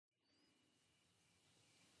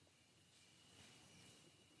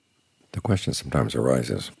The question sometimes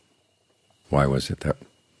arises, why was it that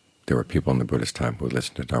there were people in the Buddhist time who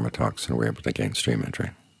listened to Dharma talks and were able to gain stream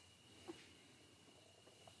entry?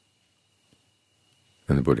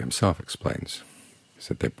 And the Buddha himself explains, he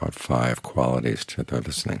said they brought 5 qualities to their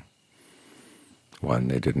listening. 1,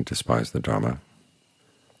 they didn't despise the Dharma.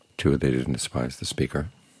 2, they didn't despise the speaker.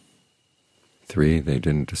 3, they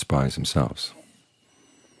didn't despise themselves.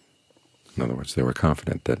 In other words, they were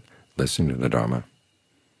confident that listening to the Dharma,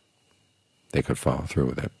 they could follow through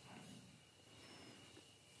with it.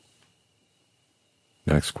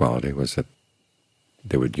 The next quality was that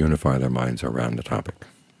they would unify their minds around the topic.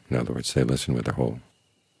 In other words, they listened with the whole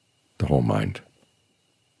mind.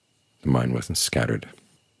 The mind wasn't scattered.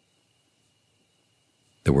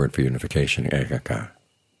 The word for unification, ekaka,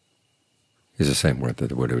 is the same word that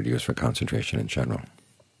the Buddha would use for concentration in general.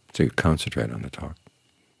 So you concentrate on the talk,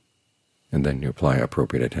 and then you apply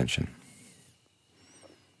appropriate attention.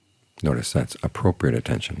 Notice that's appropriate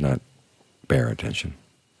attention, not bare attention.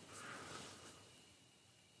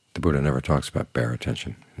 The Buddha never talks about bare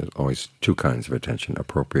attention. There's always 2 kinds of attention,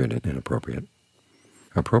 appropriate and inappropriate.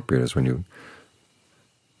 Appropriate is when you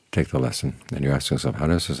take the lesson and you ask yourself, how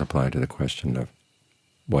does this apply to the question of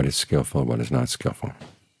what is skillful, what is not skillful?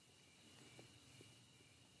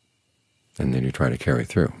 And then you try to carry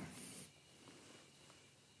through.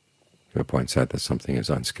 If it points out that something is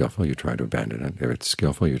unskillful, you try to abandon it. If it's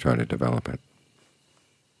skillful, you try to develop it.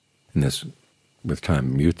 And this, with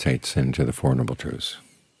time, mutates into the Four Noble Truths.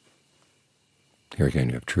 Here again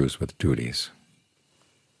you have truths with duties.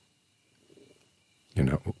 You're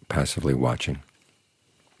not passively watching.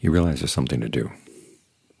 You realize there's something to do.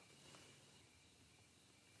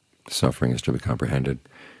 Suffering is to be comprehended.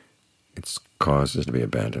 Its cause is to be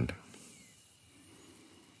abandoned.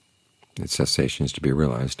 Its cessation is to be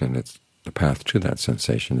realized, and the path to that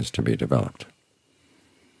cessation is to be developed.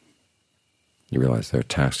 You realize there are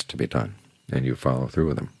tasks to be done, and you follow through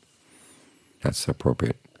with them. That's the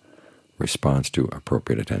appropriate response to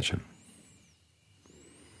appropriate attention.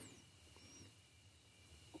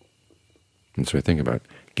 And so we think about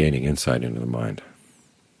gaining insight into the mind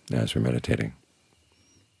as we're meditating.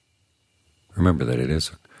 Remember that it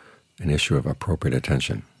is an issue of appropriate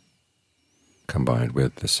attention combined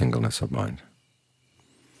with the singleness of mind.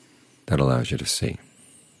 That allows you to see,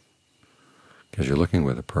 because you're looking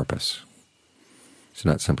with a purpose. It's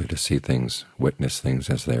not simply to see things, witness things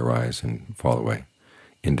as they arise and fall away,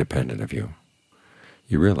 independent of you.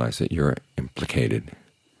 You realize that you're implicated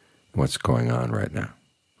in what's going on right now,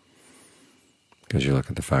 because you look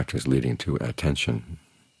at the factors leading to attention.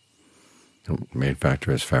 The main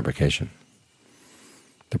factor is fabrication.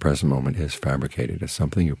 The present moment is fabricated. It's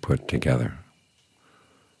something you put together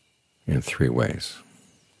in 3 ways: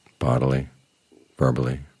 bodily,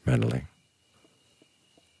 verbally, mentally.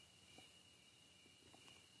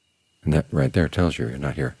 And that right there tells you you're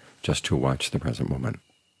not here just to watch the present moment,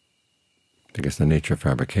 because the nature of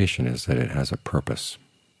fabrication is that it has a purpose.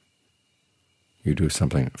 You do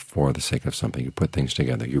something for the sake of something. You put things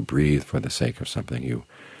together. You breathe for the sake of something. You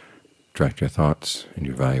direct your thoughts and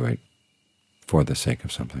you evaluate for the sake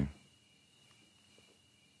of something.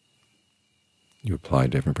 You apply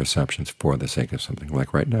different perceptions for the sake of something.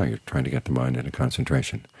 Like right now, you're trying to get the mind into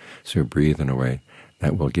concentration. So you breathe in a way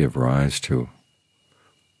that will give rise to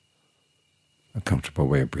a comfortable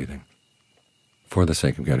way of breathing for the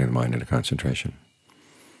sake of getting the mind into concentration.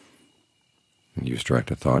 And use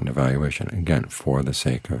directed thought and evaluation, again, for the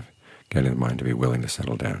sake of getting the mind to be willing to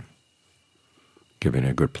settle down, giving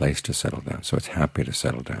it a good place to settle down, so it's happy to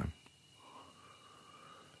settle down.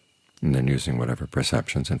 And then using whatever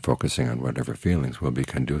perceptions and focusing on whatever feelings will be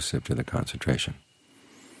conducive to the concentration.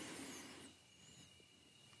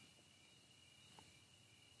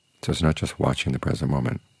 So it's not just watching the present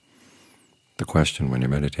moment. The question when you're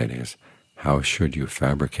meditating is, how should you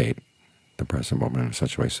fabricate the present moment in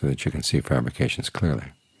such a way so that you can see fabrications clearly?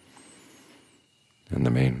 And the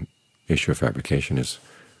main issue of fabrication is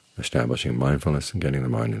establishing mindfulness and getting the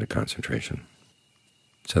mind into concentration.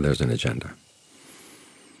 So there's an agenda.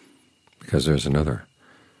 Because there's another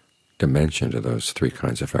dimension to those 3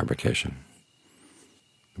 kinds of fabrication.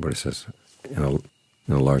 The Buddha says, in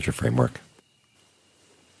a larger framework,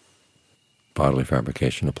 bodily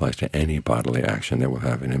fabrication applies to any bodily action that will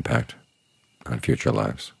have an impact on future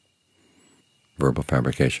lives. Verbal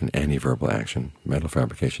fabrication, any verbal action. Mental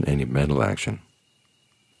fabrication, any mental action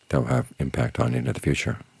that will have impact on into the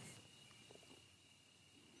future.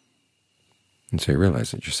 And so you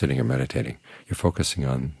realize that you're sitting and meditating. You're focusing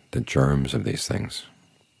on the germs of these things.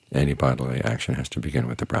 Any bodily action has to begin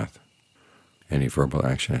with the breath. Any verbal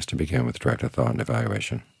action has to begin with directed thought and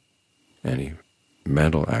evaluation. Any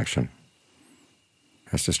mental action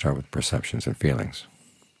has to start with perceptions and feelings.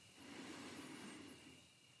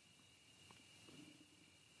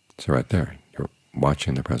 So right there, you're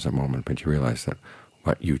watching the present moment, but you realize that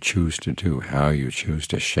what you choose to do, how you choose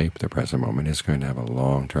to shape the present moment, is going to have a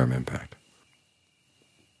long-term impact.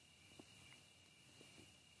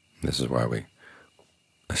 This is why we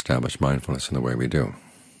establish mindfulness in the way we do.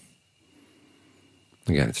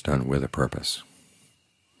 Again, it's done with a purpose.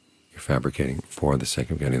 You're fabricating for the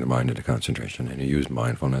sake of getting the mind into concentration, and you use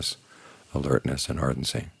mindfulness, alertness, and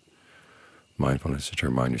ardency. Mindfulness is to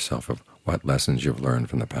remind yourself of what lessons you've learned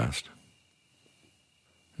from the past,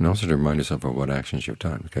 and also to remind yourself of what actions you've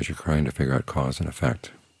done, because you're trying to figure out cause and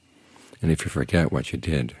effect. And if you forget what you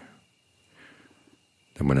did,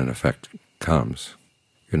 then when an effect comes,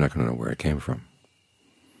 you're not going to know where it came from.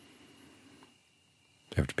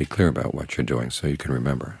 You have to be clear about what you're doing so you can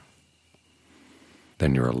remember.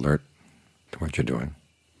 Then you're alert to what you're doing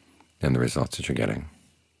and the results that you're getting.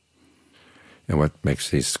 And what makes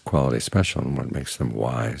these qualities special and what makes them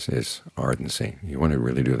wise is ardency. You want to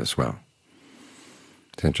really do this well.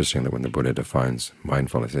 It's interesting that when the Buddha defines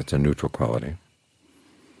mindfulness, it's a neutral quality.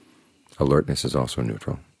 Alertness is also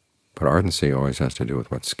neutral, but ardency always has to do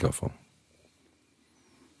with what's skillful.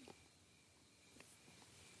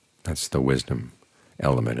 That's the wisdom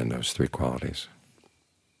element in those three qualities.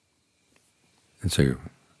 And so you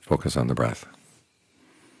focus on the breath.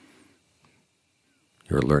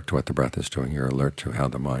 You're alert to what the breath is doing. You're alert to how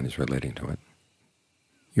the mind is relating to it.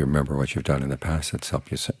 You remember what you've done in the past that's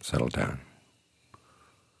helped you settle down.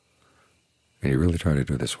 And you really try to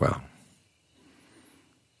do this well.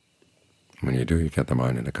 When you do, you get the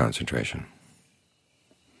mind into concentration.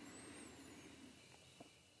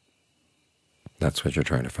 That's what you're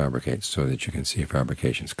trying to fabricate, so that you can see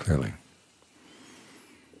fabrications clearly.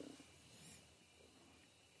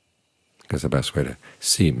 Because the best way to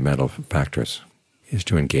see mental factors is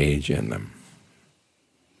to engage in them.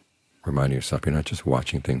 Reminding yourself you're not just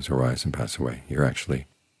watching things arise and pass away. You're actually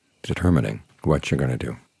determining what you're going to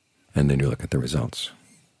do, and then you look at the results.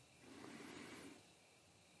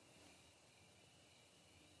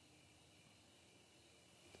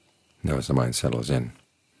 Now as the mind settles in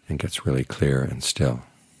and gets really clear and still,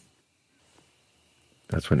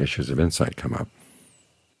 that's when issues of insight come up.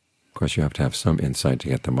 Of course, you have to have some insight to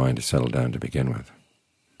get the mind to settle down to begin with.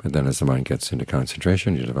 But then as the mind gets into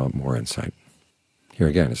concentration, you develop more insight. Here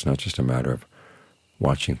again, it's not just a matter of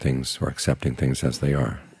watching things or accepting things as they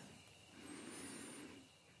are.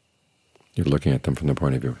 You're looking at them from the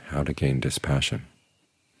point of view of how to gain dispassion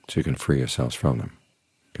so you can free yourselves from them.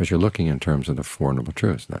 Because you're looking in terms of the Four Noble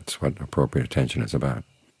Truths. That's what appropriate attention is about.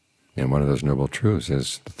 And one of those noble truths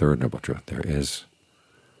is the third noble truth. There is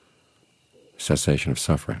cessation of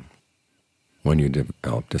suffering. When you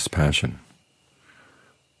develop dispassion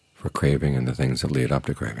for craving and the things that lead up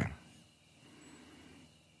to craving.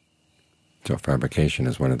 So fabrication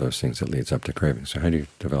is one of those things that leads up to craving. So how do you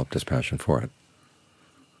develop dispassion for it?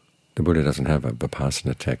 The Buddha doesn't have a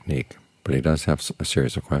vipassana technique, but he does have a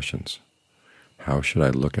series of questions. How should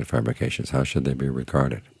I look at fabrications? How should they be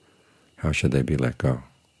regarded? How should they be let go?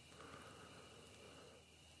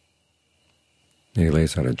 And he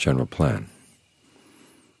lays out a general plan.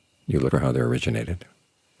 You look for how they originated,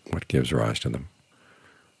 what gives rise to them,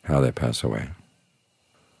 how they pass away,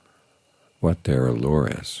 what their allure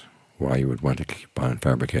is, why you would want to keep on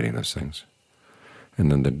fabricating those things,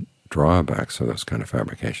 and then the drawbacks of those kind of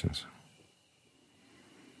fabrications.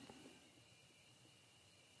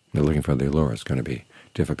 You're looking for the allure. It's going to be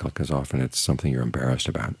difficult because often it's something you're embarrassed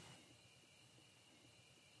about.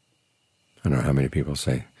 I don't know how many people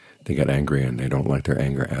say they get angry and they don't like their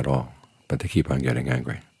anger at all, but they keep on getting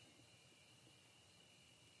angry.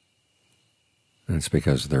 And it's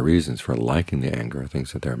because their reasons for liking the anger are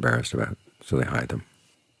things that they're embarrassed about, so they hide them.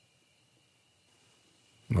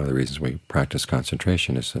 One of the reasons we practice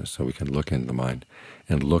concentration is so we can look into the mind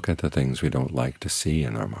and look at the things we don't like to see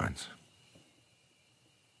in our minds.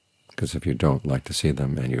 Because if you don't like to see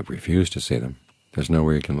them and you refuse to see them, there's no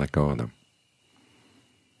way you can let go of them.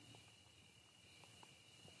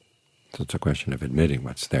 So it's a question of admitting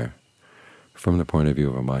what's there from the point of view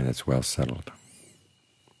of a mind that's well settled.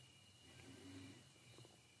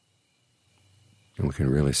 And we can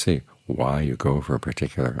really see why you go for a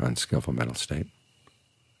particular unskillful mental state.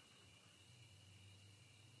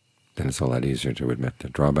 Then it's a lot easier to admit the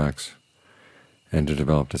drawbacks and to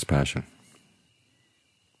develop dispassion.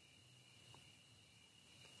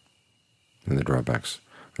 And the drawbacks,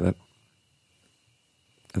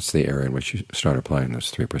 that's the area in which you start applying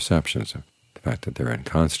those three perceptions of the fact that they're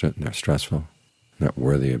inconstant and they're stressful, not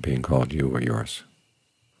worthy of being called you or yours.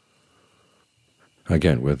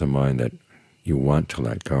 Again, with a mind that you want to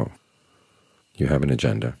let go. You have an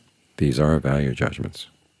agenda. These are value judgments,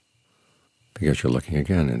 because you're looking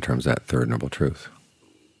again in terms of that Third Noble Truth.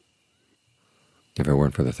 If it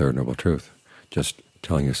weren't for the Third Noble Truth, just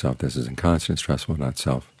telling yourself this is inconstant, stressful, not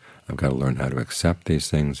self, I've got to learn how to accept these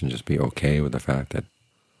things and just be okay with the fact that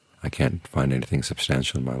I can't find anything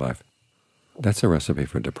substantial in my life, that's a recipe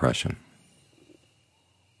for depression.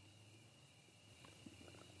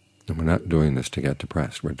 And we're not doing this to get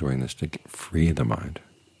depressed. We're doing this to free the mind.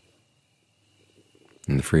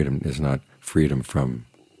 And the freedom is not freedom from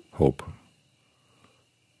hope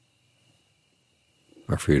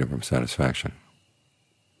or freedom from satisfaction.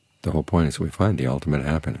 The whole point is we find the ultimate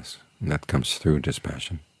happiness, and that comes through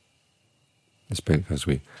dispassion. It's because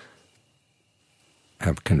we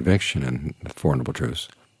have conviction in the Four Noble Truths,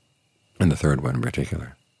 and the third one in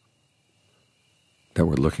particular, that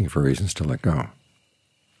we're looking for reasons to let go.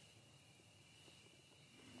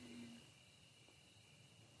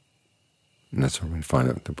 And that's when we find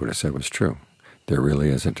that the Buddha said was true. There really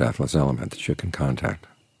is a deathless element that you can contact,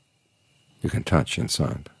 you can touch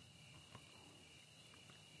inside.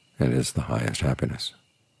 And it is the highest happiness.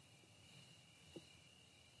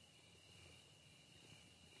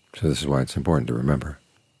 So this is why it's important to remember,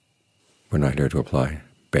 we're not here to apply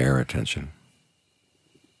bare attention,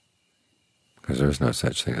 because there is no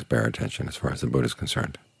such thing as bare attention as far as the Buddha is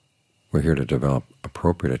concerned. We're here to develop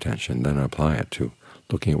appropriate attention, then apply it to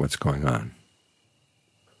looking at what's going on,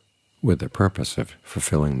 with the purpose of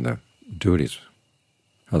fulfilling the duties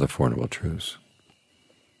of the Four Noble Truths.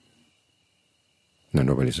 Now,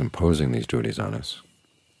 nobody's imposing these duties on us.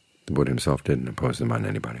 The Buddha himself didn't impose them on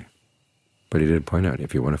anybody. But he did point out,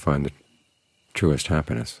 if you want to find the truest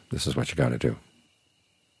happiness, this is what you got to do.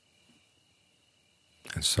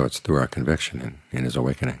 And so it's through our conviction in his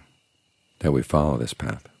awakening that we follow this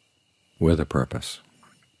path with a purpose,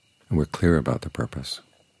 and we're clear about the purpose.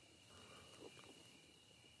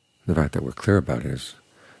 The fact that we're clear about it is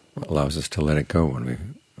what allows us to let it go when we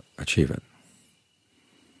achieve it,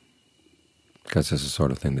 because it's the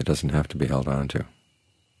sort of thing that doesn't have to be held on to.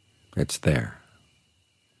 It's there.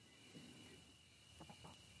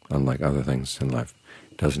 Unlike other things in life,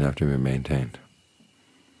 it doesn't have to be maintained.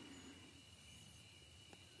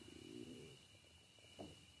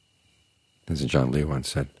 As John Lee once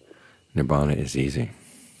said, Nibbana is easy.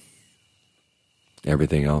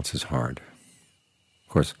 Everything else is hard. Of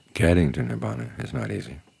course, getting to Nibbana is not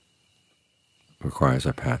easy. It requires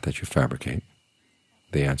a path that you fabricate.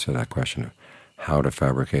 The answer to that question of how to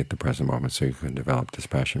fabricate the present moment so you can develop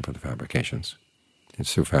dispassion for the fabrications,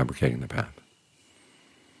 it's through fabricating the path.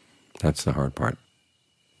 That's the hard part.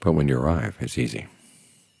 But when you arrive, it's easy.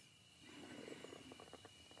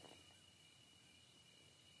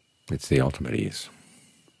 It's the ultimate ease.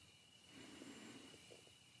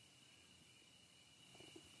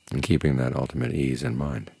 And keeping that ultimate ease in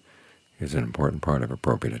mind is an important part of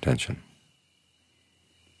appropriate attention,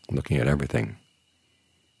 looking at everything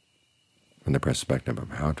from the perspective of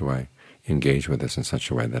how do I engage with this in such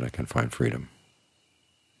a way that I can find freedom.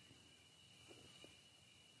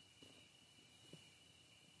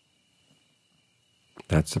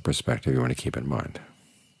 That's the perspective you want to keep in mind.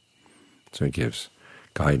 So it gives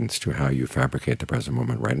guidance to how you fabricate the present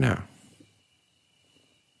moment right now.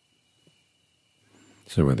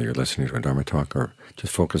 So whether you're listening to a Dharma talk or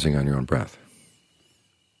just focusing on your own breath,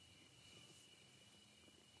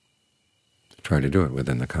 try to do it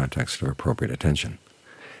within the context of appropriate attention,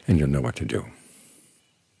 and you'll know what to do.